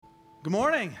Good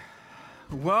morning.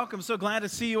 Welcome. So glad to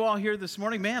see you all here this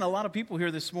morning. Man, a lot of people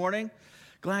here this morning.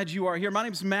 Glad you are here. My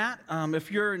name's Matt.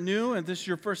 If you're new and this is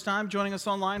your first time joining us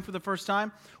online for the first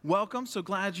time, welcome. So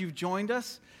glad you've joined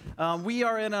us. We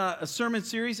are in a sermon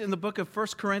series in the book of 1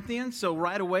 Corinthians. So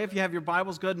right away, if you have your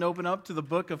Bibles, go ahead and open up to the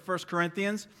book of 1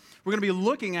 Corinthians. We're going to be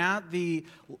looking at the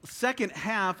second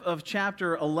half of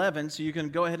chapter 11. So you can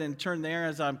go ahead and turn there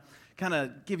as I kind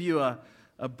of give you a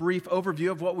brief overview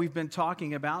of what we've been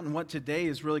talking about and what today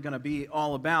is really going to be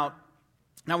all about.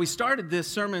 Now, we started this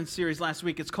sermon series last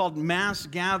week. It's called Mass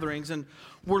Gatherings, and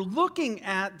we're looking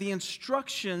at the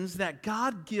instructions that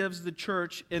God gives the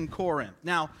church in Corinth.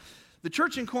 Now, the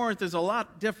church in Corinth is a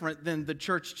lot different than the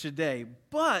church today,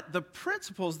 but the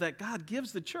principles that God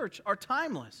gives the church are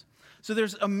timeless. So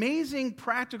there's amazing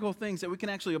practical things that we can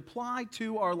actually apply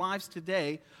to our lives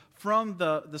today from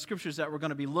the scriptures that we're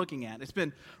going to be looking at. It's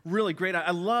been really great.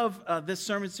 I love this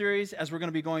sermon series as we're going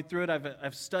to be going through it.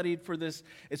 I've studied for this.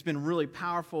 It's been really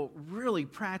powerful, really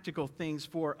practical things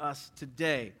for us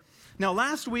today. Now,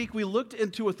 last week we looked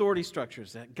into authority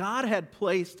structures that God had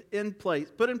put in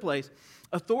place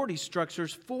authority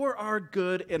structures for our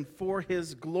good and for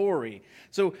His glory.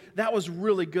 So that was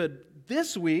really good.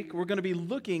 This week we're going to be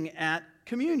looking at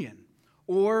communion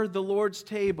or the Lord's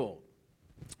table,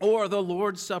 or the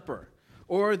Lord's Supper,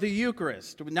 or the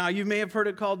Eucharist. Now, you may have heard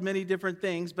it called many different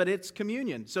things, but it's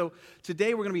communion. So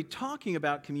today we're going to be talking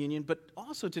about communion, but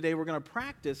also today we're going to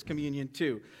practice communion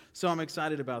too. So I'm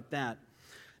excited about that.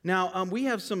 Now, we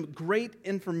have some great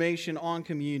information on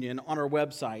communion on our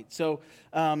website. So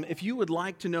if you would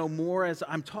like to know more as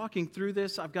I'm talking through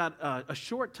this, I've got a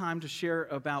short time to share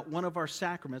about one of our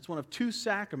sacraments, one of two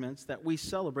sacraments that we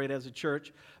celebrate as a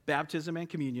church, baptism and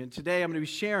communion. Today, I'm going to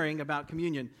be sharing about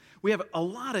communion. We have a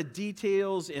lot of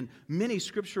details and many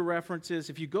scripture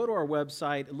references. If you go to our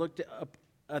website, look up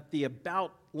at the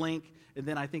About link, and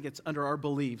then I think it's under our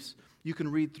beliefs, you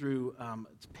can read through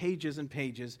pages and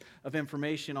pages of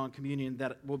information on communion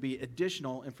that will be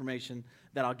additional information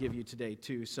that I'll give you today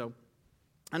too.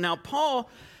 And now Paul,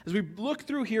 as we look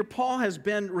through here, Paul has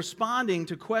been responding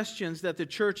to questions that the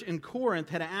church in Corinth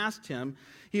had asked him.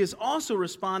 He is also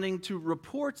responding to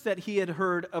reports that he had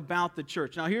heard about the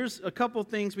church. Now here's a couple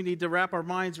things we need to wrap our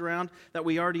minds around that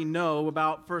we already know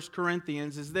about 1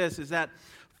 Corinthians is that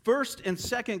 1st and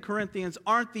 2nd Corinthians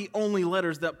aren't the only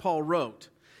letters that Paul wrote.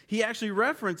 He actually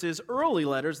references early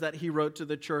letters that he wrote to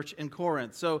the church in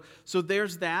Corinth. So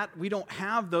there's that. We don't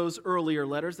have those earlier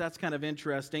letters. That's kind of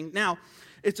interesting. Now,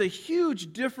 it's a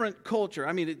huge different culture.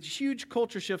 I mean, it's a huge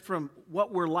culture shift from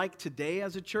what we're like today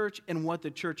as a church and what the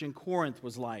church in Corinth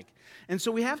was like. And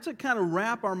so we have to kind of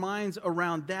wrap our minds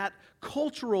around that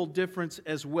cultural difference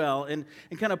as well and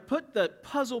kind of put the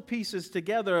puzzle pieces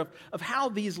together of how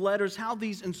these letters, how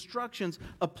these instructions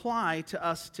apply to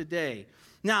us today.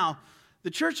 Now, the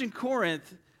church in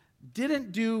Corinth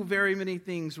didn't do very many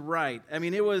things right. I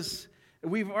mean,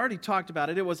 we've already talked about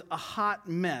it. It was a hot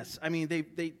mess. I mean,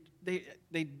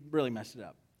 they really messed it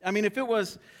up. I mean, if it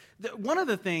was, one of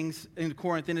the things in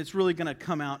Corinth, and it's really going to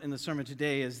come out in the sermon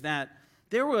today, is that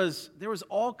there was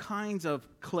all kinds of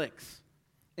cliques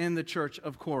in the church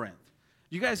of Corinth.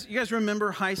 You guys remember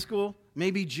high school,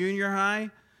 maybe junior high?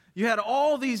 You had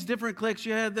all these different cliques.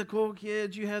 You had the cool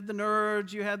kids, you had the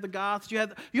nerds, you had the goths, you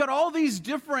had all these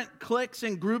different cliques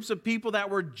and groups of people that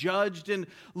were judged and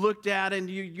looked at and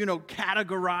you know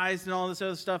categorized and all this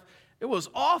other stuff. It was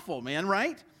awful, man,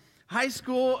 right? High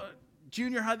school,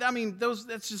 junior high, I mean,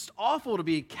 that's just awful to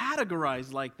be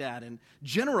categorized like that and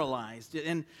generalized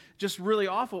and just really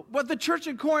awful. But the church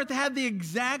in Corinth had the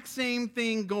exact same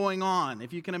thing going on,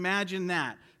 if you can imagine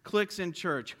that. Cliques in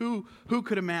church. Who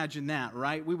could imagine that,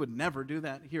 right? We would never do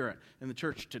that here in the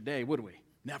church today, would we?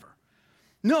 Never.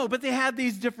 No, but they had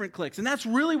these different cliques, and that's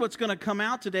really what's going to come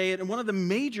out today, and one of the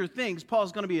major things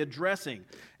Paul's going to be addressing,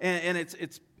 and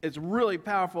it's really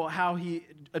powerful how he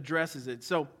addresses it.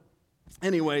 So,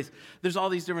 anyways, there's all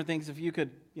these different things. If you could,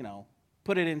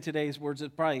 put it in today's words,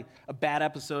 it's probably a bad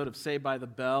episode of Saved by the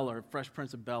Bell or Fresh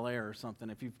Prince of Bel-Air or something,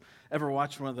 if you've ever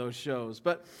watched one of those shows.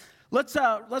 But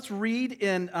Let's read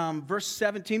in verse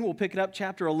 17. We'll pick it up,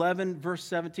 chapter 11, verse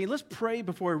 17. Let's pray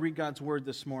before we read God's word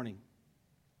this morning.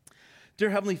 Dear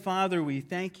Heavenly Father, we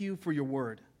thank you for your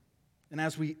word. And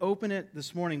as we open it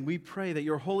this morning, we pray that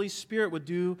your Holy Spirit would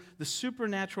do the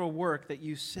supernatural work that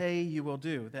you say you will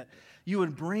do, that you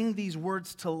would bring these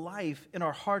words to life in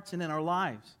our hearts and in our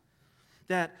lives,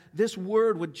 that this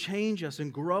word would change us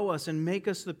and grow us and make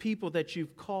us the people that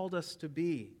you've called us to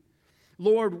be.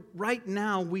 Lord, right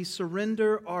now we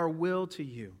surrender our will to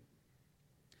you.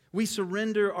 We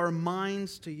surrender our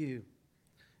minds to you.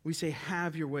 We say,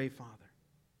 have your way, Father.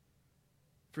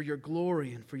 for your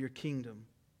glory and for your kingdom.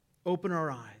 Open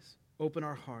our eyes, open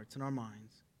our hearts and our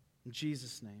minds. In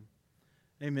Jesus' name,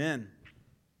 amen.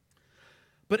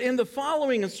 But in the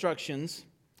following instructions,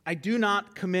 I do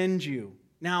not commend you.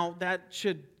 Now, that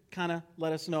should kind of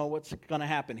let us know what's going to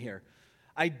happen here.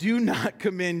 I do not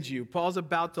commend you. Paul's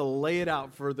about to lay it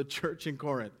out for the church in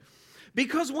Corinth.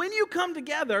 Because when you come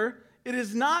together, it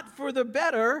is not for the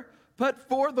better, but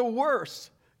for the worse.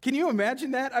 Can you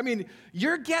imagine that? I mean,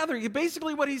 your gathering,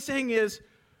 basically what he's saying is,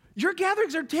 your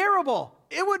gatherings are terrible.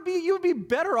 You would be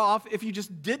better off if you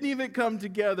just didn't even come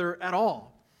together at all.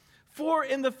 For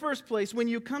in the first place, when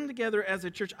you come together as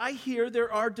a church, I hear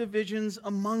there are divisions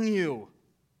among you.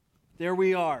 There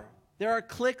we are. There are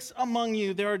cliques among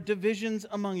you. There are divisions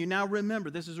among you. Now remember,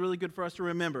 this is really good for us to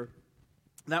remember,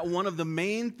 that one of the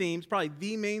main themes, probably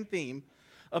the main theme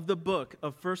of the book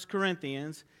of 1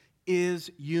 Corinthians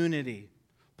is unity.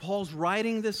 Paul's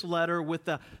writing this letter with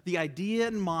the idea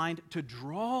in mind to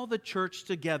draw the church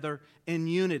together in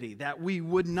unity, that we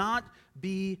would not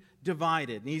be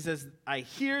divided. And he says, I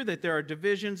hear that there are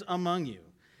divisions among you,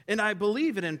 and I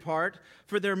believe it in part,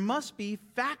 for there must be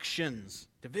factions,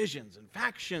 divisions and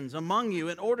factions among you,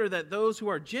 in order that those who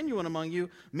are genuine among you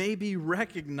may be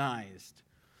recognized.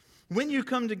 When you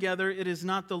come together, it is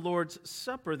not the Lord's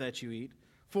supper that you eat,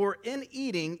 for in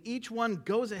eating, each one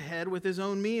goes ahead with his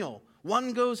own meal.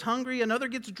 One goes hungry, another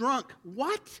gets drunk.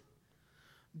 What?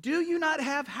 Do you not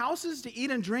have houses to eat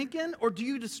and drink in? Or do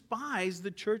you despise the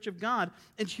church of God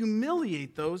and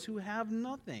humiliate those who have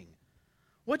nothing?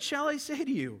 What shall I say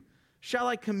to you? Shall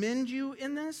I commend you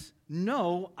in this?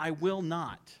 No, I will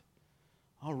not.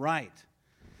 All right.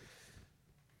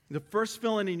 The first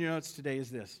fill-in in your notes today is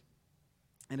this.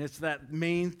 And it's that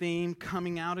main theme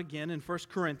coming out again in 1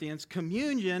 Corinthians.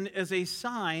 Communion is a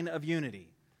sign of unity.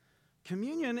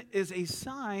 Communion is a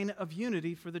sign of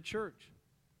unity for the church.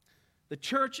 The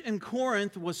church in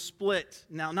Corinth was split.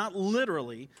 Now, not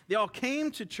literally. They all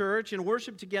came to church and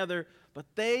worshiped together, but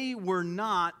they were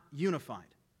not unified.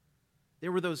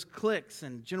 There were those cliques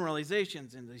and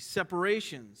generalizations and these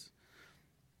separations.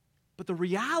 But the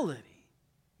reality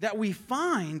that we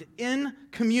find in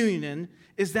communion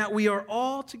is that we are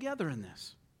all together in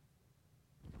this.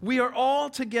 We are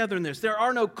all together in this. There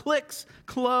are no cliques,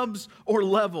 clubs, or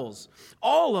levels.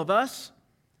 All of us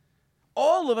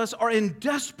are in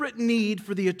desperate need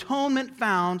for the atonement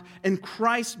found in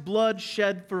Christ's blood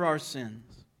shed for our sins.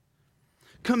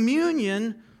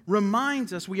 Communion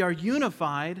reminds us we are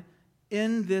unified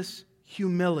in this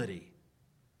humility.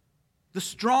 The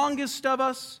strongest of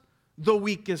us, the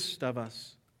weakest of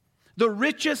us. The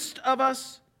richest of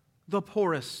us, the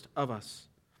poorest of us.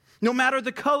 No matter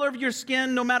the color of your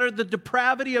skin, no matter the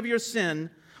depravity of your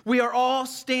sin, we are all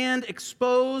stand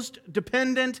exposed,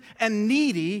 dependent, and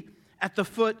needy at the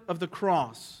foot of the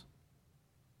cross.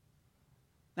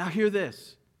 Now hear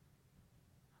this.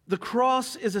 The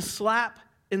cross is a slap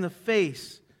in the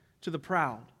face to the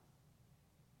proud,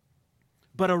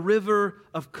 but a river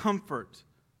of comfort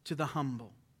to the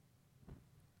humble.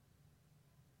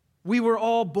 We were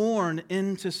all born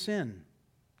into sin,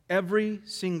 every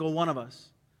single one of us.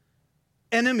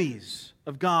 Enemies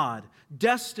of God,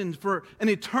 destined for an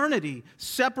eternity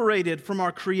separated from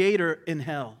our Creator in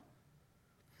hell.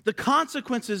 The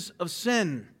consequences of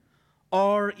sin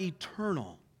are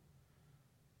eternal.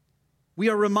 We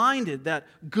are reminded that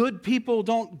good people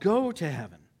don't go to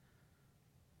heaven,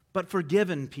 but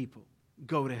forgiven people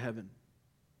go to heaven.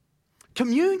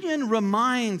 Communion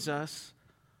reminds us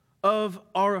of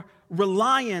our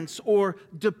reliance or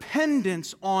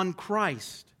dependence on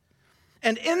Christ.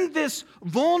 And in this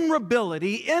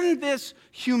vulnerability, in this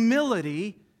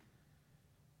humility,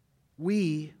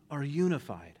 we are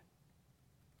unified.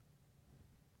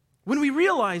 When we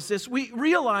realize this, we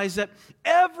realize that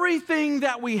everything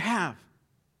that we have,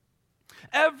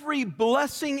 every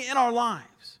blessing in our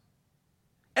lives,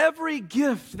 every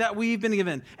gift that we've been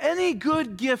given, any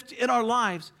good gift in our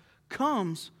lives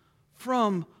comes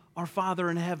from our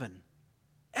Father in heaven.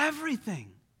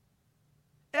 Everything.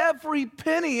 Every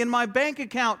penny in my bank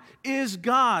account is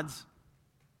God's.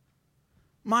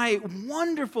 My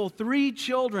wonderful 3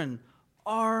 children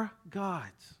are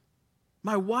God's.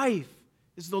 My wife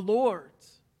is the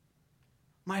Lord's.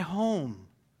 My home.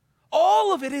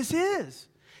 All of it is His.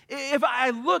 If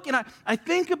I look and I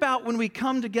think about when we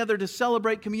come together to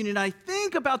celebrate communion, I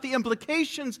think about the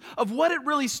implications of what it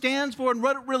really stands for and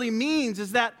what it really means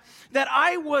is that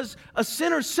I was a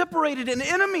sinner separated, an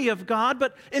enemy of God,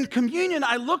 but in communion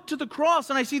I look to the cross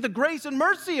and I see the grace and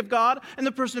mercy of God in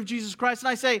the person of Jesus Christ and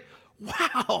I say,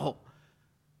 wow,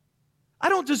 I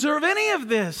don't deserve any of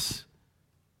this.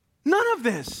 None of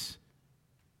this.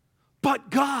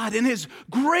 But God, in His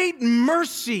great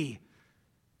mercy,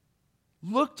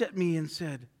 looked at me and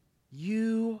said,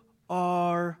 you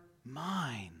are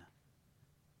mine.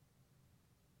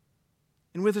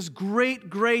 And with His great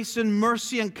grace and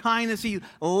mercy and kindness, He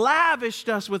lavished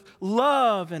us with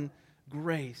love and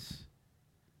grace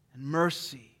and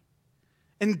mercy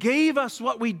and gave us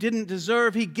what we didn't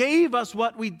deserve. He gave us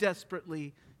what we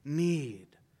desperately need.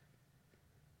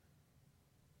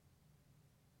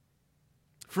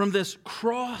 From this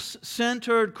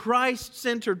cross-centered,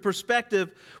 Christ-centered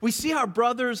perspective, we see our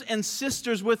brothers and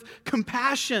sisters with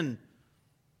compassion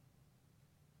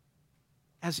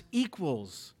as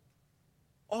equals.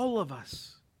 All of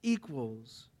us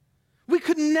equals. We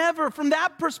could never, from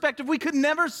that perspective, we could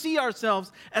never see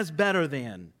ourselves as better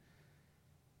than.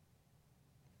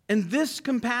 And this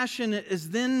compassion is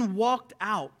then walked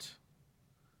out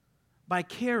by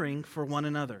caring for one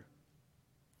another.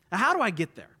 Now, how do I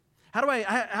get there? How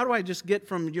do I just get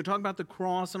from, you're talking about the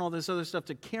cross and all this other stuff,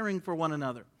 to caring for one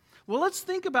another? Well, let's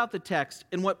think about the text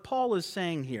and what Paul is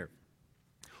saying here.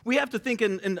 We have to think,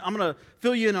 and I'm going to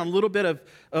fill you in on a little bit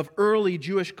of early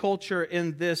Jewish culture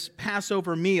in this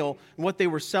Passover meal, and what they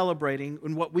were celebrating,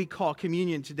 and what we call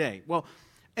communion today. Well,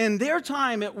 in their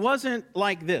time, it wasn't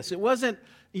like this. It wasn't,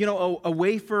 a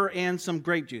wafer and some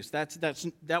grape juice.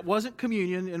 That wasn't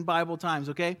communion in Bible times,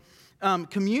 okay?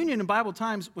 Communion in Bible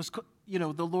times was,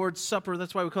 the Lord's Supper.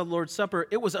 That's why we call it the Lord's Supper.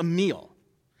 It was a meal.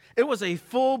 It was a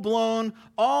full-blown,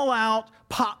 all-out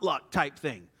potluck type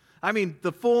thing. I mean,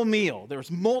 the full meal.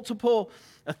 There's multiple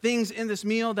things in this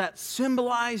meal that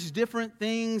symbolize different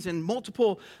things, and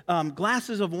multiple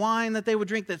glasses of wine that they would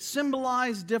drink that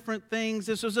symbolize different things.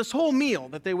 This was this whole meal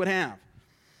that they would have.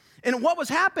 And what was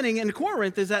happening in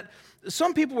Corinth is that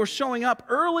some people were showing up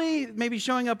early, maybe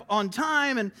showing up on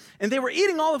time, and they were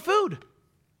eating all the food.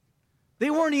 They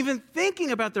weren't even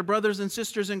thinking about their brothers and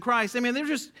sisters in Christ. I mean, they were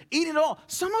just eating it all.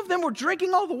 Some of them were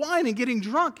drinking all the wine and getting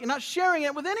drunk and not sharing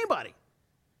it with anybody.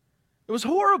 It was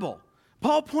horrible.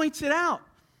 Paul points it out.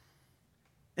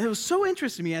 And it was so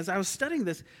interesting to me as I was studying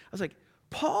this. I was like,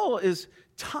 Paul is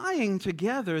tying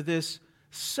together this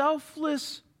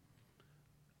selfless,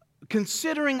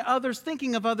 considering others,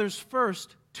 thinking of others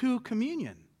first, to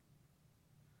communion.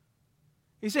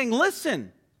 He's saying,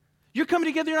 listen, you're coming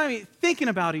together, you're not even thinking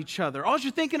about each other. All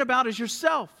you're thinking about is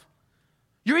yourself.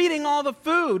 You're eating all the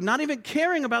food, not even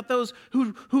caring about those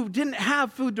who didn't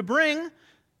have food to bring.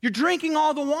 You're drinking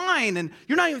all the wine, and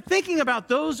you're not even thinking about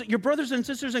those, your brothers and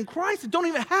sisters in Christ, that don't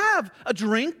even have a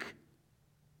drink.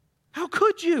 How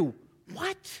could you?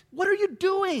 What? What are you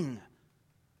doing?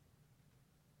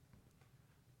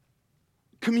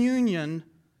 Communion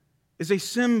is a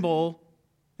symbol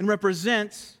and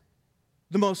represents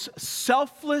the most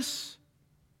selfless,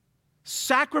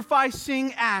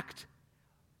 sacrificing act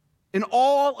in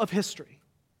all of history.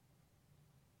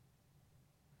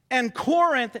 And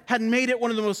Corinth had made it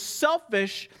one of the most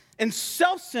selfish and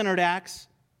self-centered acts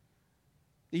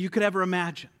that you could ever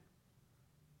imagine.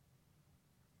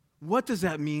 What does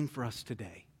that mean for us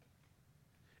today?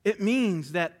 It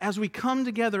means that as we come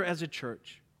together as a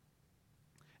church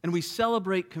and we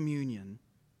celebrate communion,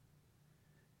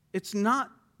 it's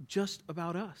not just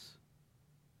about us.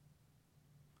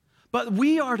 But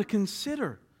we are to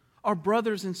consider our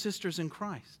brothers and sisters in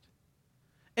Christ.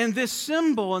 And this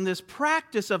symbol and this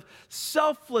practice of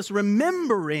selfless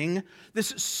remembering, this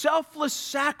selfless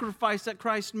sacrifice that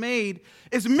Christ made,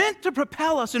 is meant to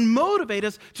propel us and motivate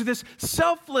us to this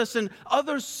selfless and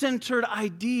other-centered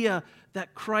idea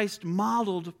that Christ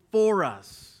modeled for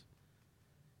us.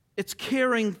 It's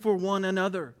caring for one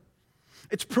another.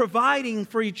 It's providing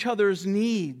for each other's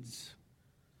needs.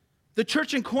 The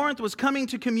church in Corinth was coming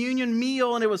to communion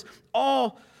meal, and it was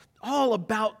all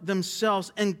about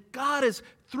themselves. And God is,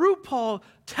 through Paul,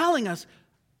 telling us,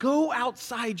 go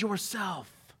outside yourself.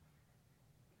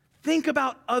 Think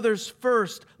about others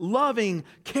first, loving,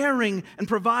 caring, and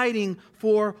providing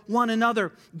for one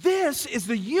another. This is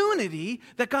the unity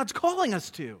that God's calling us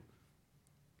to.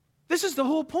 This is the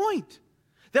whole point,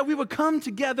 that we would come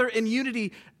together in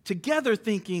unity, together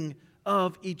thinking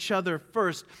of each other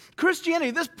first.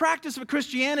 Christianity, this practice of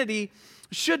Christianity,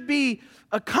 should be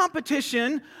a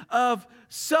competition of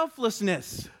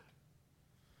selflessness.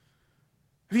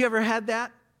 Have you ever had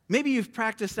that? Maybe you've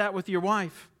practiced that with your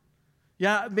wife.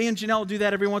 Yeah, me and Janelle do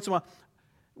that every once in a while.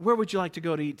 Where would you like to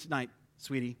go to eat tonight,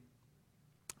 sweetie?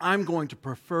 I'm going to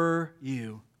prefer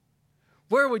you.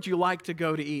 Where would you like to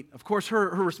go to eat? Of course, her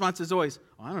response is always,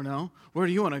 I don't know. Where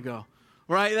do you want to go?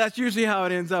 Right? That's usually how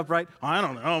it ends up, right? I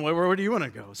don't know. Where do you want to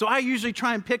go? So I usually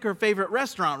try and pick her favorite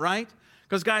restaurant, right?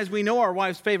 Because, guys, we know our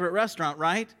wife's favorite restaurant,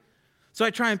 right? So I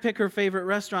try and pick her favorite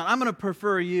restaurant. I'm going to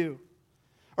prefer you.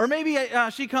 Or maybe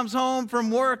she comes home from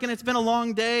work and it's been a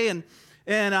long day and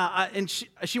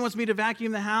she wants me to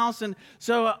vacuum the house. And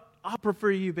so I'll prefer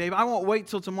you, babe. I won't wait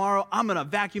till tomorrow. I'm going to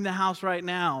vacuum the house right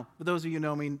now. For those of you who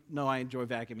know me, know I enjoy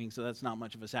vacuuming, so that's not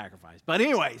much of a sacrifice. But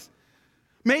anyways,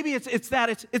 maybe it's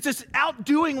just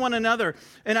outdoing one another.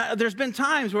 And there's been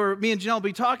times where me and Janelle will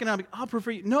be talking, and I'll be, I'll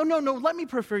prefer you. No, let me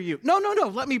prefer you. No,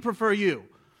 let me prefer you.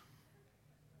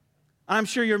 I'm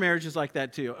sure your marriage is like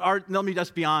that too. Let me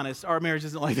just be honest. Our marriage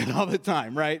isn't like that all the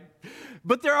time, right?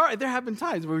 But there have been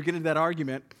times where we get into that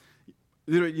argument.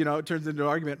 You know, it turns into an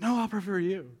argument. No, I'll prefer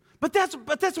you. But that's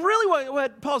really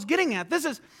what Paul's getting at. This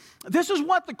is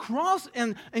what the cross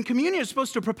and communion is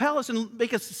supposed to propel us and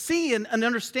make us see and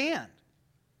understand.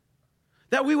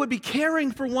 That we would be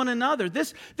caring for one another.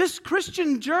 This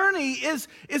Christian journey is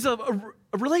a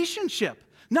relationship,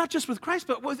 not just with Christ,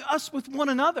 but with us, with one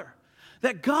another.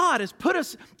 That God has put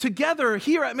us together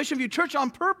here at Mission View Church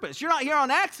on purpose. You're not here on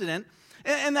accident,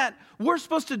 and that we're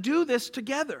supposed to do this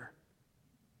together.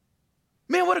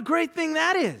 Man, what a great thing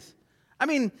that is. I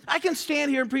mean, I can stand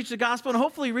here and preach the gospel and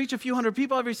hopefully reach a few hundred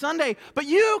people every Sunday, but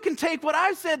you can take what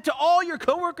I've said to all your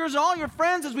coworkers and all your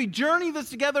friends as we journey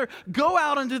this together, go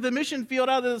out into the mission field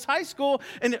out of this high school,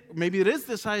 and maybe it is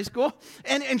this high school,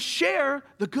 and share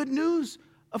the good news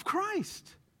of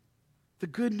Christ. The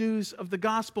good news of the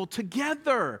gospel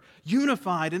together,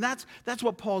 unified. And that's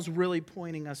what Paul's really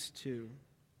pointing us to.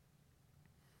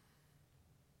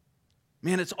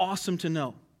 Man, it's awesome to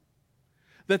know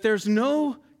that there's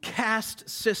no caste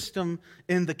system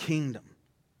in the kingdom.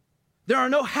 There are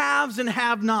no haves and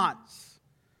have-nots.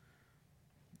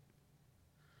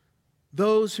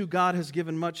 Those who God has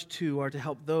given much to are to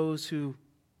help those who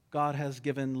God has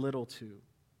given little to.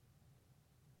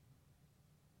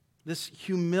 This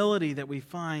humility that we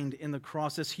find in the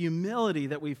cross, this humility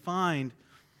that we find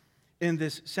in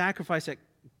this sacrifice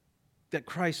that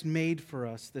Christ made for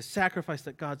us, the sacrifice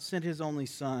that God sent His only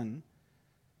Son,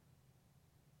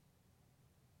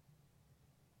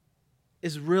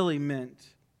 is really meant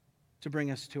to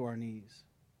bring us to our knees.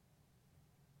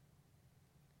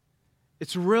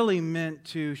 It's really meant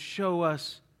to show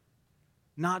us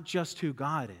not just who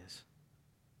God is,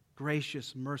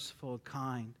 gracious, merciful,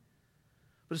 kind,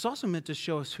 but it's also meant to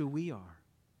show us who we are.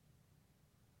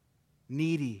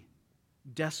 Needy,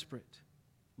 desperate,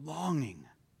 longing.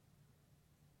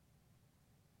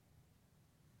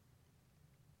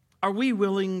 Are we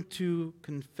willing to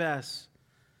confess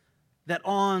that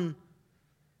on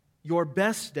your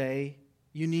best day,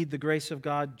 you need the grace of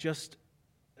God just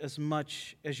as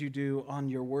much as you do on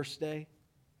your worst day?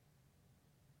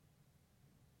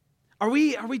 Are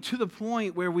we to the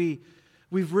point where we've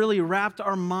really wrapped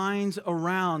our minds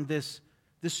around this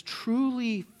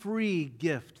truly free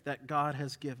gift that God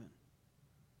has given?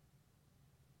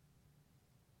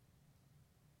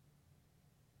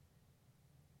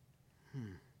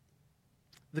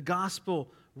 The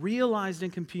gospel, realized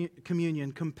in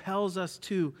communion, compels us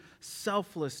to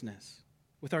selflessness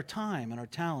with our time and our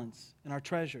talents and our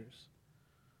treasures.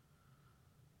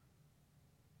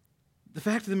 The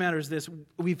fact of the matter is this: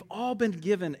 we've all been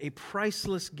given a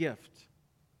priceless gift.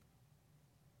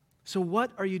 So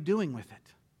what are you doing with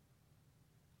it?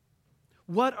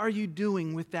 What are you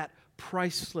doing with that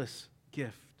priceless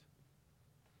gift?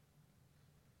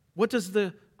 What does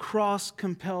the cross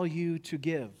compel you to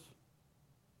give?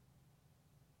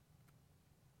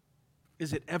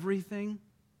 Is it everything?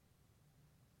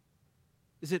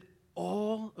 Is it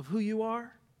all of who you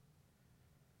are?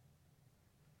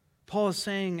 Paul is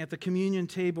saying at the communion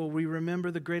table, we remember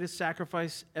the greatest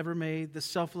sacrifice ever made, the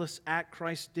selfless act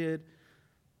Christ did.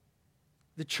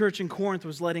 The church in Corinth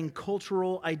was letting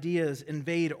cultural ideas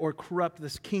invade or corrupt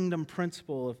this kingdom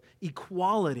principle of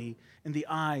equality in the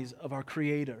eyes of our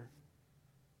Creator.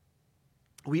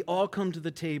 We all come to the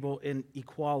table in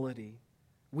equality.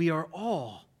 We are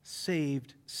all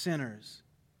saved sinners,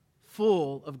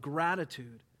 full of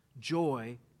gratitude,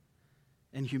 joy,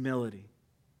 and humility.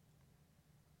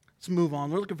 Let's move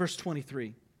on. We'll look at verse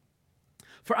 23.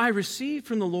 For I received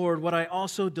from the Lord what I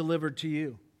also delivered to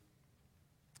you,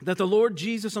 that the Lord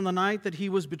Jesus, on the night that He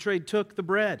was betrayed, took the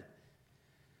bread.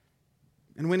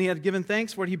 And when He had given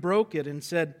thanks for it, He broke it and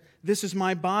said, "This is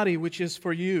my body, which is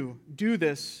for you. Do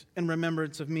this in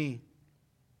remembrance of me."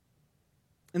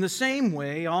 In the same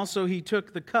way, also He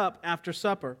took the cup after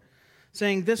supper,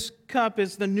 saying, "This cup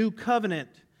is the new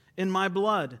covenant in my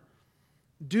blood.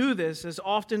 Do this as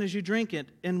often as you drink it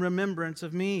in remembrance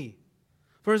of me.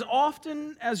 For as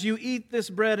often as you eat this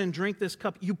bread and drink this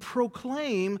cup, you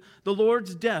proclaim the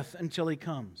Lord's death until He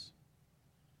comes."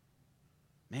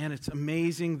 Man, it's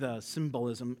amazing the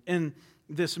symbolism. In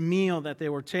this meal that they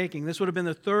were taking. This would have been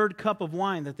the third cup of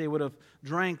wine that they would have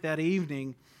drank that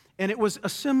evening. And it was a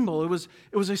symbol. It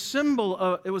was a symbol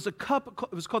of, it was a cup,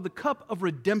 it was called the cup of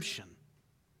redemption.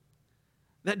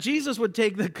 That Jesus would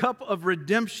take the cup of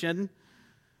redemption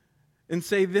and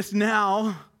say, this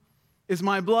now is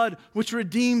my blood, which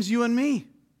redeems you and me.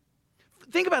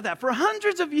 Think about that. For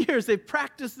hundreds of years, they've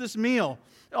practiced this meal.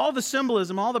 All the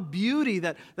symbolism, all the beauty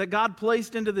that God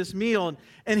placed into this meal.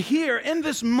 And here, in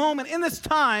this moment, in this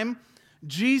time,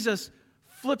 Jesus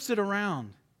flips it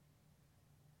around.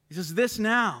 He says, this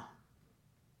now,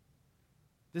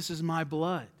 this is my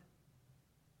blood.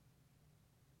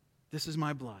 This is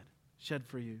my blood shed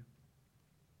for you.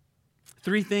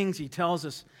 Three things he tells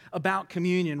us about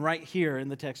communion right here in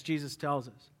the text. Jesus tells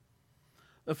us.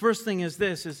 The first thing is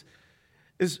this,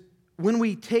 is when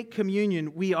we take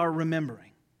communion, we are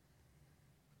remembering.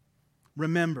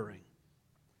 Remembering.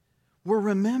 We're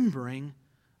remembering.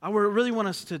 I really want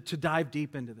us to dive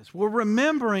deep into this. We're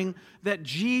remembering that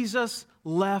Jesus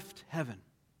left heaven.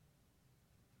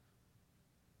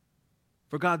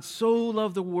 For God so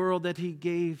loved the world that he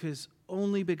gave his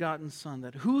only begotten Son,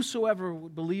 that whosoever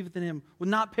would believe in him would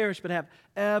not perish but have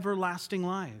everlasting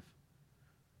life.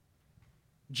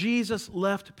 Jesus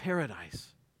left paradise.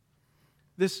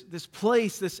 This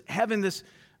place, this heaven, this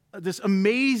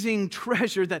amazing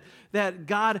treasure that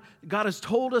God has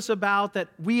told us about, that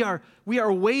we are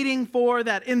waiting for,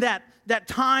 that in that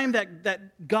time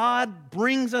that God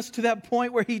brings us to that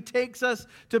point where he takes us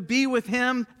to be with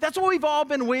him. That's what we've all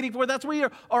been waiting for. That's what we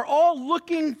are all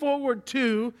looking forward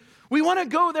to. We want to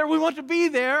go there. We want to be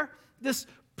there. This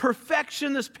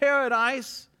perfection, this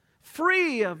paradise,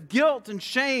 free of guilt and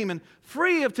shame and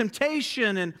free of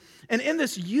temptation and in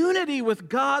this unity with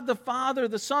God the Father,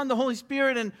 the Son, the Holy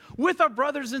Spirit, and with our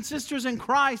brothers and sisters in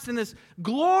Christ in this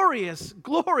glorious,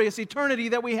 glorious eternity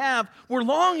that we have, we're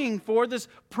longing for this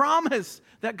promise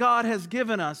that God has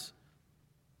given us.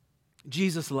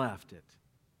 Jesus left it.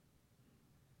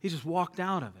 He just walked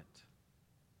out of it.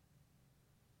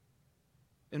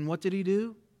 And what did he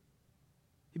do?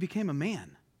 He became a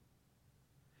man.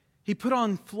 He put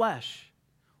on flesh,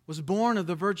 was born of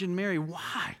the Virgin Mary.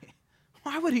 Why?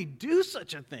 Why would he do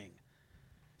such a thing?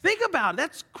 Think about it.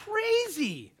 That's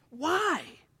crazy. Why?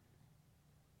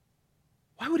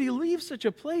 Why would he leave such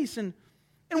a place? And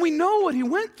we know what he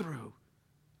went through.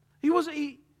 He was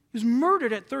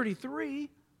murdered at 33.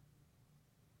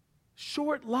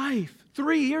 Short life.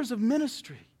 3 years of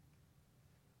ministry.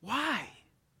 Why?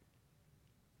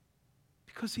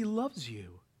 Because he loves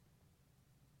you.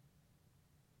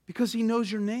 Because he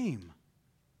knows your name.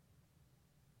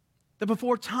 That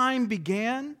before time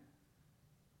began,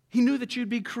 he knew that you'd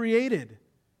be created.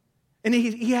 And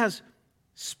he has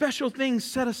special things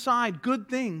set aside, good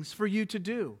things for you to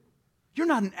do. You're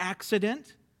not an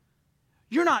accident.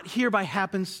 You're not here by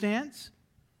happenstance.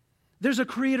 There's a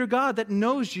creator God that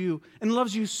knows you and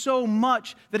loves you so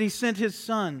much that he sent his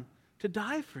Son to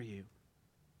die for you.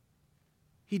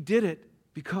 He did it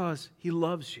because he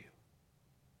loves you.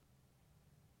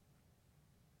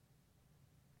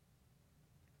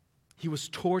 He was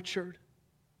tortured,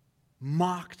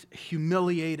 mocked,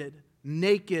 humiliated,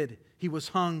 naked. He was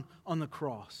hung on the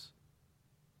cross.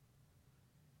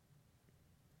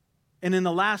 And in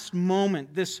the last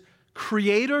moment, this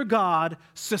creator God,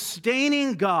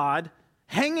 sustaining God,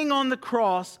 hanging on the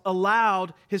cross,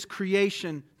 allowed his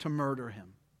creation to murder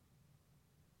him.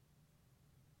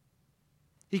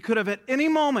 He could have at any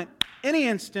moment, any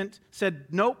instant, said,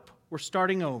 nope, we're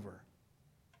starting over.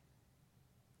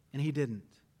 And he didn't.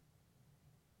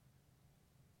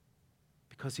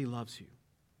 Because he loves you.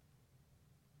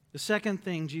 The second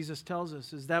thing Jesus tells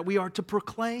us is that we are to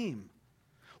proclaim.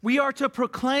 We are to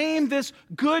proclaim this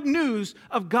good news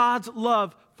of God's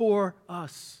love for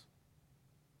us.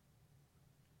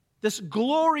 This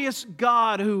glorious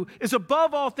God who is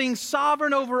above all things,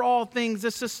 sovereign over all things,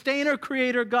 the sustainer,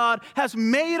 creator God, has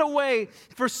made a way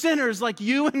for sinners like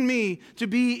you and me to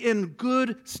be in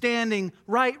good standing,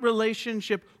 right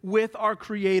relationship with our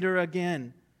Creator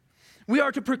again. We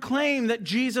are to proclaim that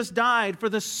Jesus died for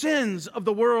the sins of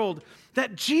the world.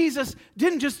 That Jesus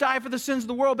didn't just die for the sins of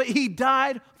the world, but he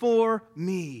died for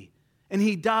me. And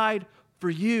he died for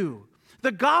you.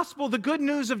 The gospel, the good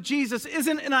news of Jesus,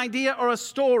 isn't an idea or a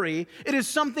story. It is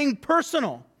something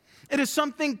personal. It is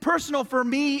something personal for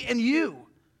me and you.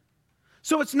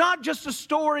 So it's not just a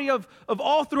story of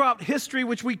all throughout history,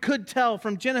 which we could tell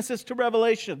from Genesis to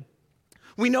Revelation.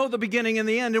 We know the beginning and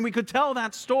the end, and we could tell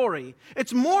that story.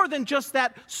 It's more than just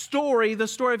that story, the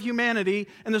story of humanity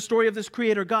and the story of this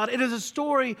creator God. It is a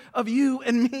story of you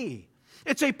and me.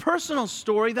 It's a personal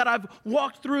story that I've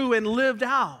walked through and lived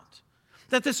out.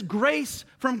 that this grace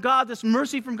from God, this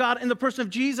mercy from God in the person of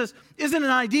Jesus isn't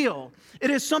an ideal. It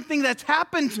is something that's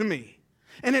happened to me.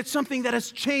 And it's something that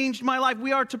has changed my life.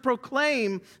 We are to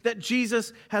proclaim that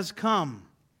Jesus has come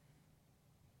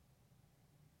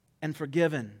and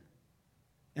forgiven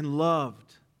and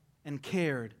loved and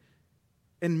cared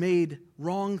and made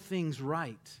wrong things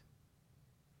right.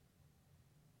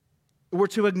 We're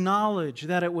to acknowledge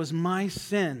that it was my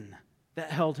sin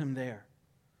that held him there,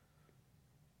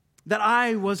 that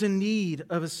I was in need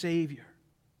of a Savior,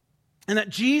 and that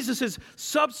Jesus'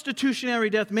 substitutionary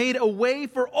death made a way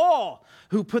for all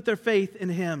who put their faith in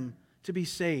him to be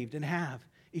saved and have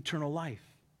eternal life.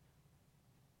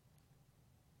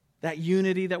 That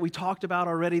unity that we talked about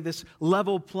already, this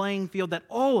level playing field that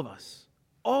all of us,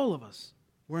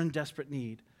 were in desperate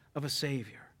need of a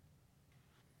Savior.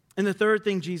 And the third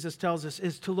thing Jesus tells us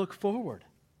is to look forward.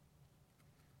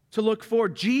 To look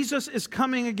forward. Jesus is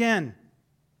coming again.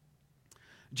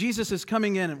 Jesus is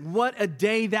coming in, and what a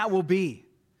day that will be.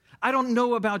 I don't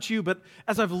know about you, but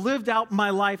as I've lived out my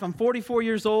life, I'm 44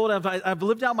 years old, I've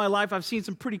lived out my life, I've seen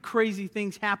some pretty crazy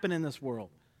things happen in this world.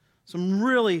 Some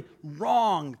really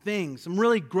wrong things, some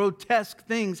really grotesque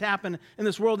things happen in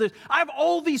this world. I have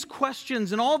all these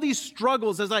questions and all these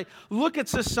struggles as I look at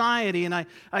society and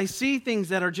I see things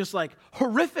that are just like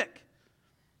horrific.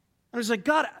 I'm just like,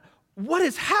 God, what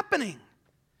is happening?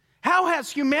 How has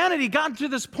humanity gotten to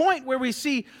this point where we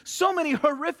see so many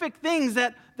horrific things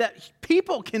that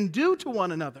people can do to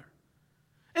one another?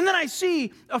 And then I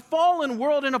see a fallen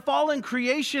world and a fallen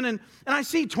creation, and I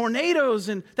see tornadoes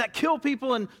that kill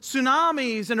people, and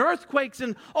tsunamis and earthquakes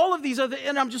and all of these other,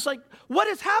 and I'm just like, what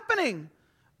is happening?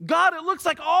 God, it looks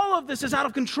like all of this is out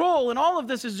of control and all of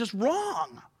this is just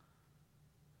wrong.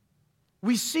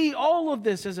 We see all of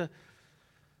this as a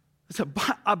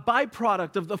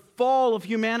byproduct of the fall of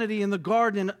humanity in the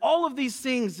garden, and all of these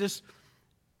things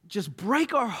just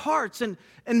break our hearts and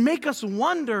make us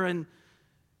wonder and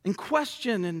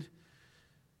question. And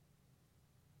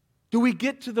do we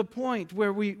get to the point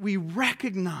where we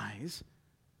recognize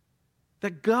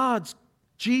that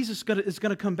Jesus is going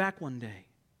to come back one day?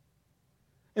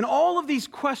 And all of these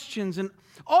questions and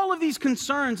all of these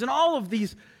concerns and all of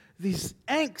these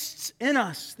angsts in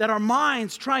us that our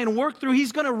minds try and work through,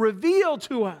 he's going to reveal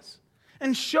to us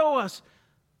and show us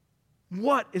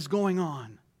what is going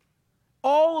on.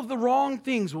 All of the wrong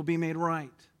things will be made right.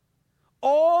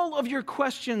 All of your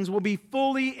questions will be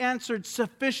fully answered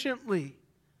sufficiently.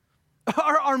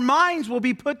 Our minds will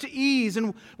be put to ease,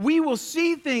 and we will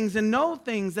see things and know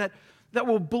things that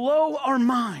will blow our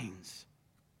minds.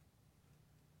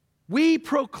 We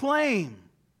proclaim,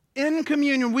 in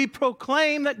communion, we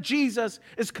proclaim that Jesus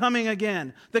is coming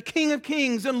again, the King of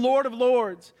Kings and Lord of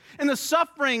Lords. And the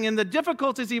suffering and the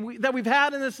difficulties that we've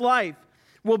had in this life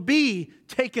will be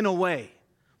taken away,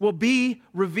 will be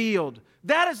revealed.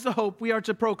 That is the hope we are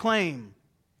to proclaim.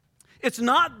 It's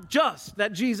not just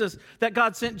that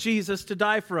God sent Jesus to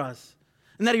die for us,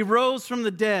 and that he rose from the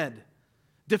dead,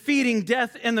 defeating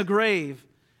death and the grave,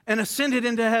 and ascended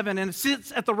into heaven and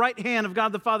sits at the right hand of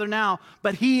God the Father now,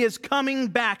 but he is coming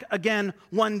back again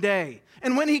one day.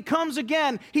 And when he comes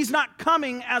again, he's not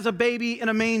coming as a baby in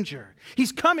a manger.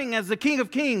 He's coming as the King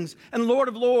of Kings and Lord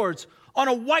of Lords on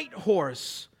a white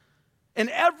horse. And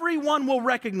everyone will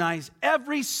recognize,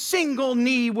 every single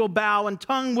knee will bow and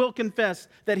tongue will confess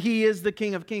that he is the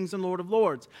King of Kings and Lord of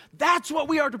Lords. That's what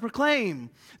we are to proclaim.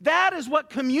 That is what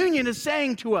communion is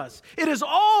saying to us. It is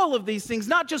all of these things,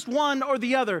 not just one or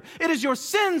the other. It is your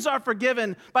sins are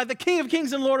forgiven by the King of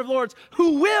Kings and Lord of Lords,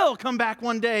 who will come back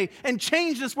one day and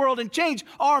change this world and change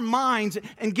our minds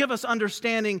and give us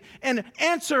understanding and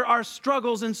answer our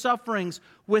struggles and sufferings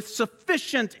with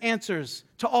sufficient answers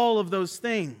to all of those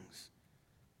things.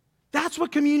 That's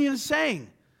what communion is saying.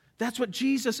 That's what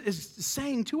Jesus is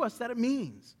saying to us that it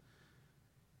means.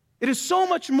 It is so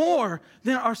much more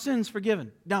than our sins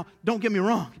forgiven. Now, don't get me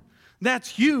wrong. That's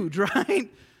huge, right?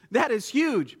 That is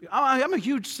huge. I'm a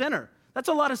huge sinner. That's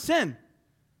a lot of sin.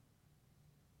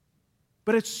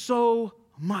 But it's so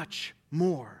much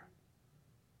more.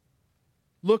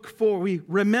 Look forward. We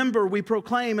remember, we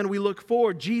proclaim, and we look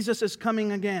forward. Jesus is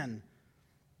coming again.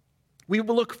 We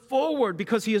will look forward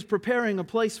because he is preparing a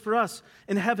place for us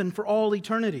in heaven for all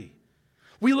eternity.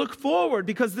 We look forward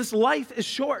because this life is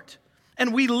short,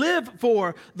 and we live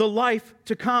for the life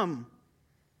to come.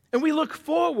 And we look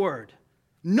forward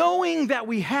knowing that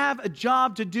we have a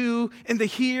job to do in the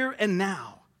here and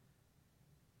now.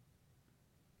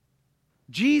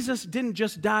 Jesus didn't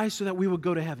just die so that we would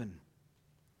go to heaven.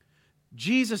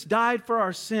 Jesus died for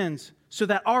our sins so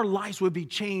that our lives would be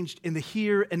changed in the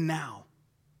here and now.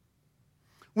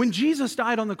 When Jesus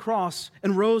died on the cross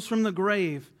and rose from the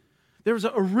grave, there was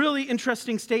a really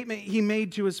interesting statement he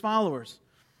made to his followers.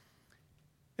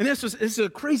 And this is a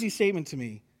crazy statement to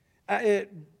me.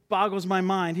 It boggles my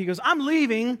mind. He goes, I'm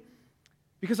leaving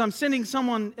because I'm sending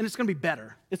someone, and it's going to be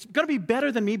better. It's going to be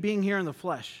better than me being here in the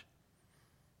flesh.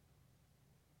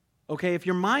 Okay, if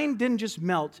your mind didn't just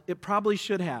melt, it probably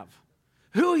should have.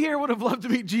 Who here would have loved to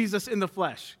meet Jesus in the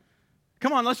flesh?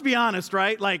 Come on, let's be honest,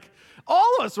 right? Like,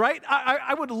 all of us, right?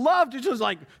 I would love to just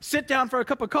like sit down for a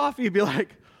cup of coffee and be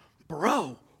like,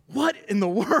 bro, what in the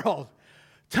world?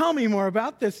 Tell me more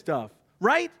about this stuff,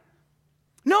 right?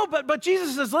 No, but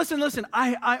Jesus says, listen,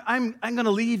 I'm going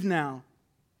to leave now.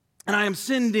 And I am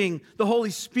sending the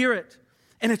Holy Spirit,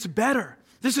 and it's better.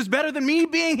 This is better than me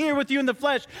being here with you in the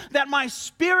flesh, that my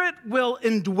Spirit will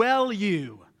indwell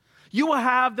you. You will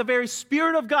have the very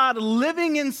Spirit of God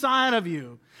living inside of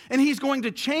you. And He's going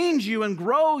to change you and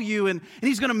grow you, and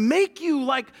He's going to make you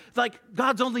like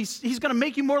He's going to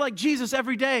make you more like Jesus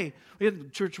every day. In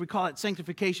church, we call it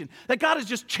sanctification. That God is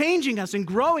just changing us and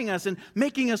growing us and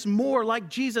making us more like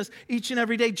Jesus each and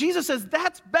every day. Jesus says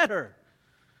that's better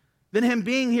than Him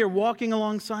being here walking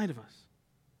alongside of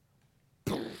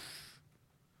us.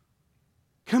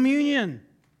 Communion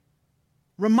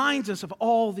reminds us of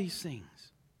all these things.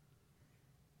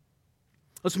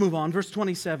 Let's move on. Verse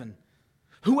 27.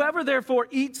 Whoever therefore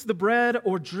eats the bread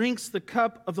or drinks the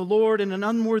cup of the Lord in an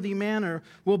unworthy manner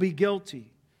will be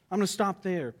guilty. I'm going to stop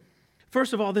there.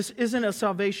 First of all, this isn't a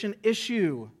salvation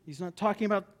issue. He's not talking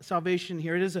about salvation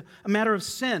here. It is a matter of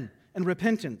sin and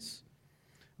repentance.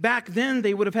 Back then,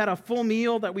 they would have had a full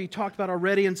meal that we talked about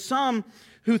already, and some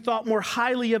who thought more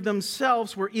highly of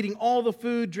themselves were eating all the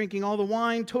food, drinking all the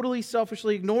wine, totally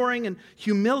selfishly ignoring and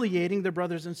humiliating their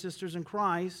brothers and sisters in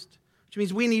Christ, which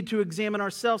means we need to examine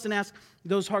ourselves and ask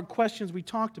those hard questions we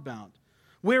talked about.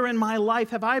 Where in my life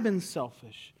have I been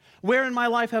selfish? Where in my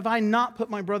life have I not put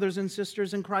my brothers and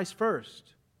sisters in Christ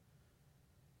first?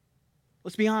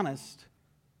 Let's be honest.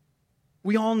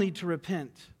 We all need to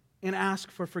repent and ask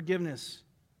for forgiveness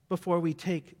before we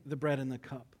take the bread and the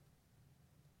cup.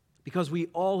 Because we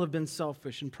all have been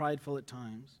selfish and prideful at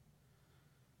times.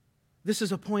 This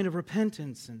is a point of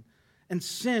repentance and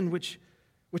sin, which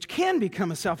can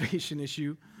become a salvation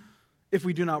issue if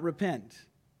we do not repent.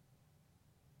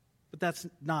 But that's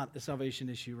not a salvation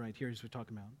issue right here as we're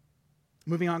talking about.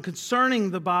 Moving on,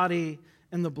 concerning the body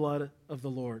and the blood of the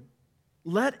Lord.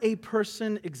 Let a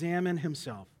person examine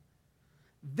himself.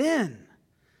 Then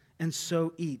and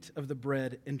so eat of the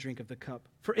bread and drink of the cup.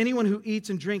 For anyone who eats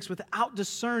and drinks without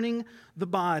discerning the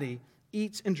body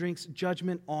eats and drinks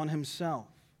judgment on himself.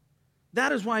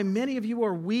 That is why many of you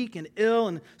are weak and ill,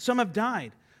 and some have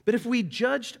died. But if we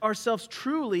judged ourselves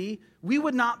truly, we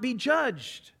would not be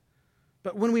judged.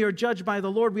 But when we are judged by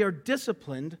the Lord, we are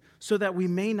disciplined so that we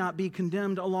may not be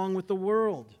condemned along with the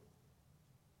world.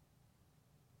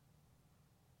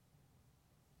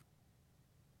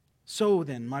 So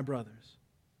then, my brothers,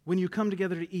 when you come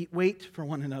together to eat, wait for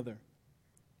one another.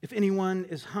 If anyone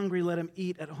is hungry, let him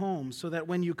eat at home, so that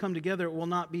when you come together, it will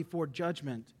not be for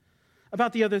judgment.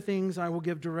 About the other things, I will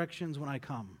give directions when I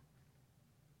come.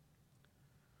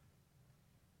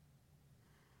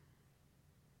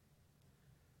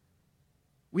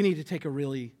 We need to take a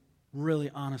really, really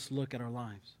honest look at our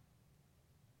lives.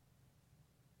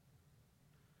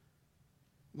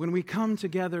 When we come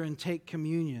together and take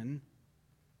communion,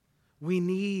 we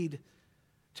need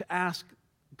to ask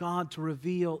God to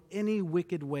reveal any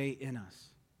wicked way in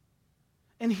us.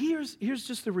 And here's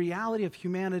just the reality of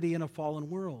humanity in a fallen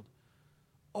world.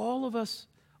 All of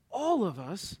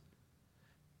us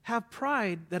have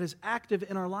pride that is active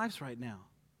in our lives right now.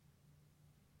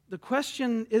 The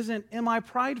question isn't, am I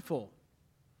prideful?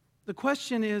 The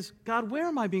question is, God, where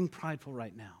am I being prideful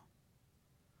right now?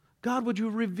 God, would you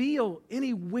reveal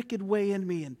any wicked way in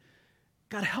me? And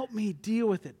God, help me deal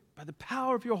with it by the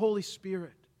power of your Holy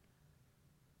Spirit.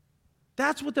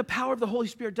 That's what the power of the Holy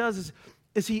Spirit does,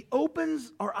 is He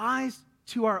opens our eyes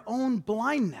to our own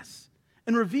blindness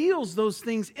and reveals those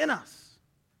things in us.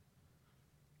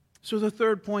 So the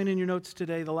third point in your notes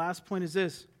today, the last point is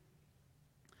this.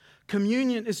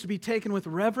 Communion is to be taken with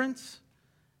reverence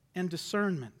and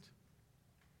discernment.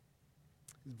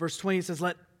 Verse 20 says,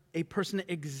 let a person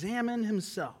examine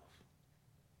himself.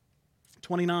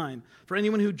 29, for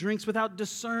anyone who drinks without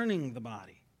discerning the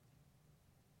body.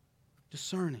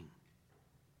 Discerning.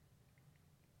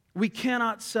 We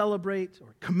cannot celebrate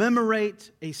or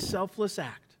commemorate a selfless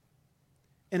act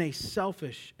in a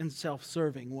selfish and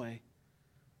self-serving way.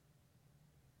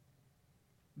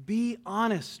 Be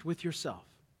honest with yourself.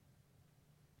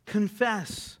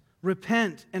 Confess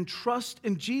repent, and trust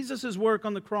in Jesus' work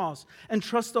on the cross, and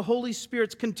trust the Holy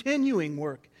Spirit's continuing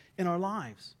work in our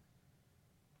lives?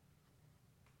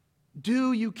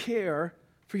 Do you care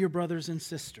for your brothers and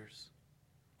sisters?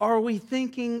 Are we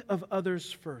thinking of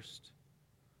others first?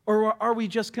 Or are we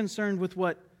just concerned with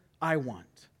what I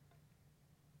want?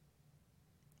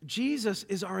 Jesus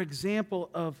is our example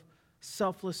of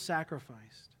selfless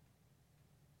sacrifice.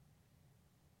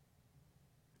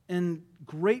 And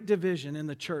great division in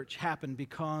the church happened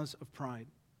because of pride.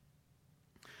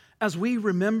 As we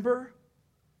remember,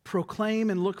 proclaim,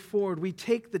 and look forward, we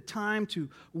take the time to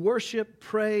worship,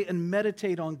 pray, and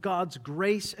meditate on God's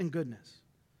grace and goodness,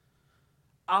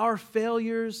 our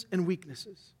failures and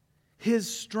weaknesses,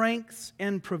 His strengths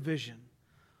and provision,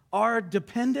 our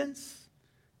dependence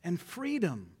and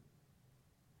freedom.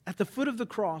 At the foot of the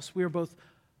cross, we are both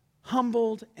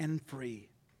humbled and free.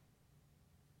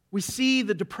 We see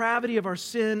the depravity of our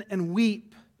sin and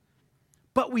weep,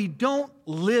 but we don't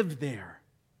live there.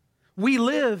 We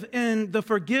live in the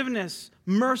forgiveness,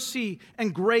 mercy,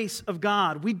 and grace of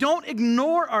God. We don't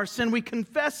ignore our sin, we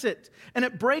confess it, and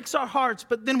it breaks our hearts,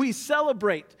 but then we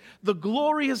celebrate the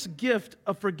glorious gift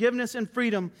of forgiveness and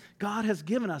freedom God has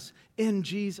given us in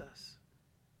Jesus.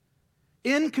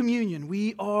 In communion,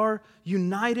 we are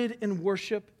united in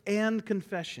worship and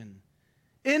confession.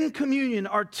 In communion,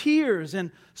 our tears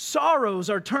and sorrows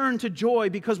are turned to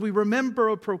joy because we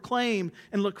remember, proclaim,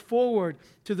 and look forward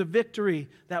to the victory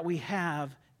that we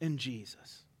have in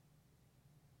Jesus.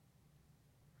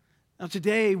 Now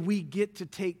today, we get to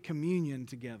take communion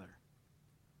together.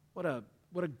 What a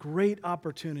great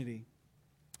opportunity.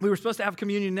 We were supposed to have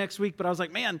communion next week, but I was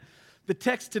like, man, the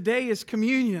text today is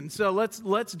communion, so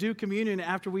let's do communion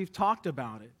after we've talked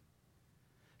about it.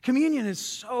 Communion is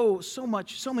so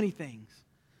many things.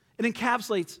 It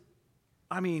encapsulates,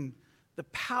 the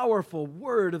powerful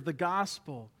word of the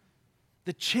gospel,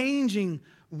 the changing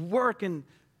work and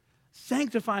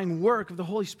sanctifying work of the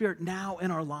Holy Spirit now in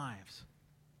our lives.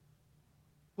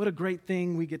 What a great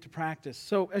thing we get to practice.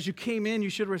 So as you came in,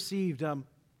 you should have received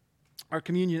our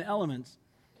communion elements.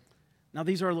 Now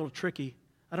these are a little tricky.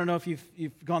 I don't know if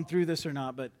you've gone through this or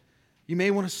not, but you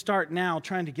may want to start now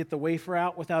trying to get the wafer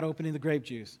out without opening the grape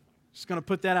juice. Just going to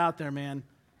put that out there, man.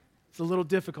 It's a little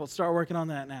difficult. Start working on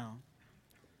that now.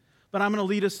 But I'm going to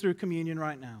lead us through communion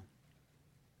right now.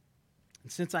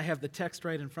 And since I have the text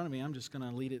right in front of me, I'm just going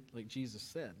to lead it like Jesus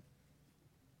said.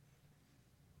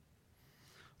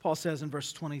 Paul says in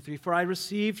verse 23, "For I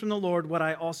received from the Lord what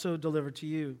I also delivered to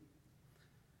you,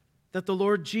 that the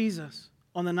Lord Jesus,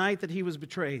 on the night that He was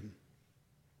betrayed,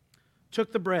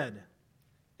 took the bread,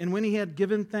 and when He had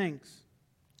given thanks,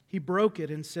 He broke it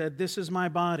and said, 'This is my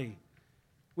body,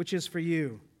 which is for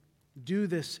you. Do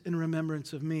this in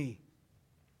remembrance of me.'"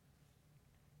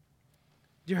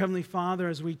 Dear Heavenly Father,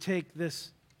 as we take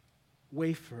this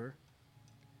wafer,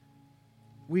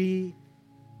 we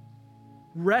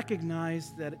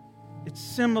recognize that it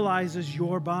symbolizes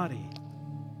your body,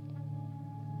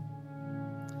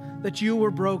 that you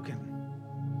were broken,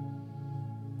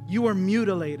 you were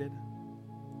mutilated,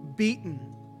 beaten,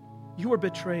 you were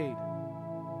betrayed.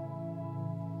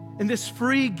 And this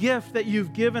free gift that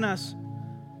you've given us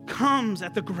comes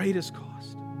at the greatest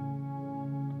cost.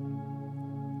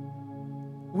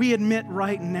 We admit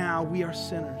right now we are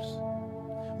sinners.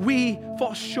 We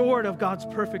fall short of God's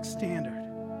perfect standard.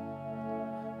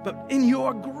 But in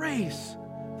your grace,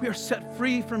 we are set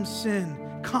free from sin,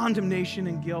 condemnation,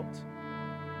 and guilt.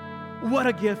 What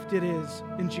a gift it is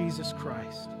in Jesus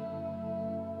Christ.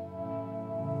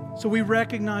 So we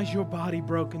recognize your body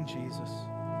broken, Jesus.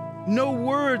 No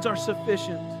words are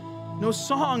sufficient. No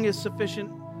song is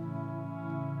sufficient.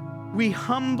 We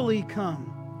humbly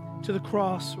come to the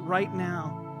cross right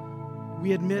now.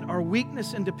 We admit our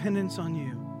weakness and dependence on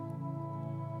you.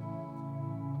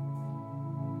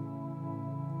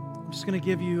 I'm just going to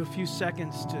give you a few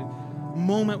seconds to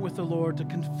moment with the Lord to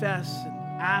confess and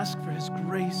ask for His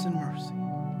grace and mercy.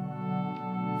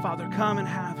 Father, come and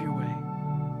have your way.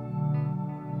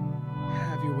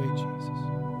 Have your way, Jesus.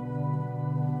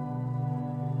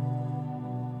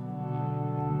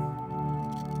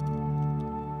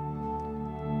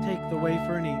 Take the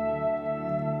wafer and eat.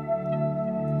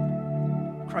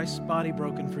 Christ's body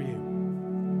broken for you.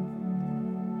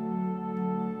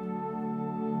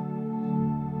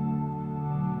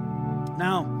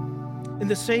 Now, in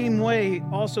the same way,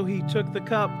 also He took the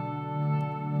cup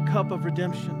of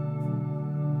redemption,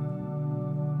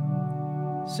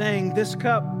 saying, "This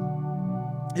cup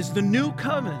is the new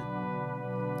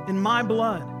covenant in my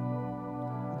blood.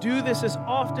 Do this as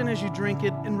often as you drink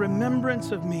it in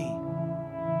remembrance of me.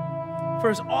 For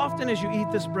as often as you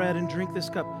eat this bread and drink this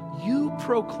cup, you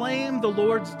proclaim the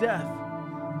Lord's death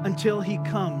until he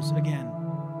comes again.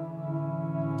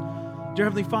 Dear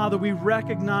Heavenly Father, we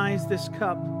recognize this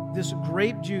cup, this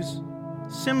grape juice,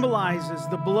 symbolizes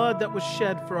the blood that was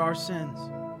shed for our sins.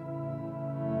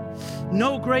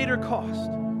 No greater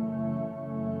cost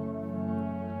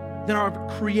than our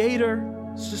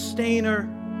Creator, Sustainer,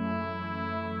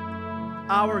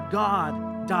 our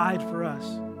God died for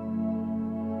us.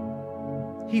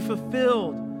 He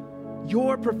fulfilled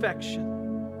your perfection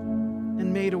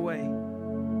and made a way.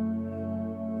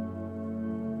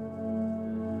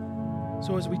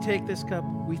 So as we take this cup,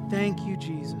 we thank you,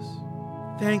 Jesus.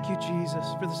 Thank you, Jesus,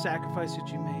 for the sacrifice that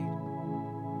you made.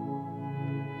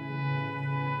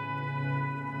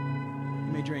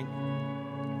 You may drink.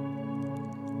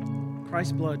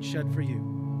 Christ's blood shed for you.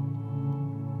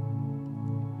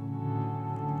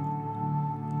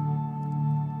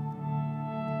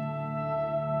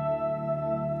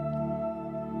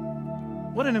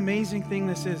 What an amazing thing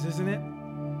this is, isn't it?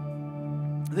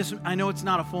 This, I know it's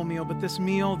not a full meal, but this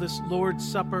meal, this Lord's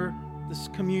Supper, this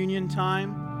communion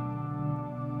time,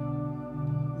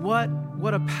 what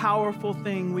a powerful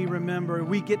thing we remember,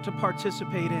 we get to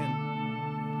participate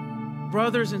in.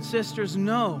 Brothers and sisters,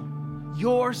 know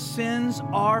your sins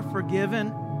are forgiven,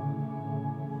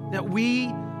 that we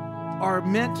are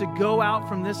meant to go out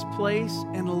from this place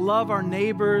and love our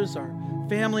neighbors, our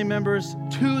family members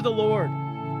to the Lord.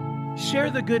 Share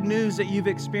the good news that you've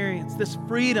experienced, this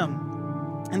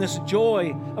freedom and this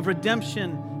joy of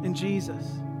redemption in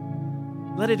Jesus.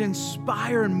 Let it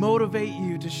inspire and motivate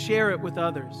you to share it with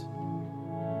others.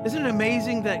 Isn't it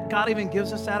amazing that God even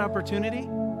gives us that opportunity?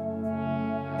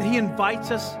 That he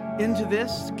invites us into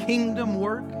this kingdom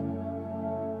work?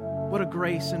 What a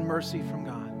grace and mercy from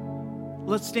God.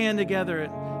 Let's stand together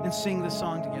and sing this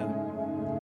song together.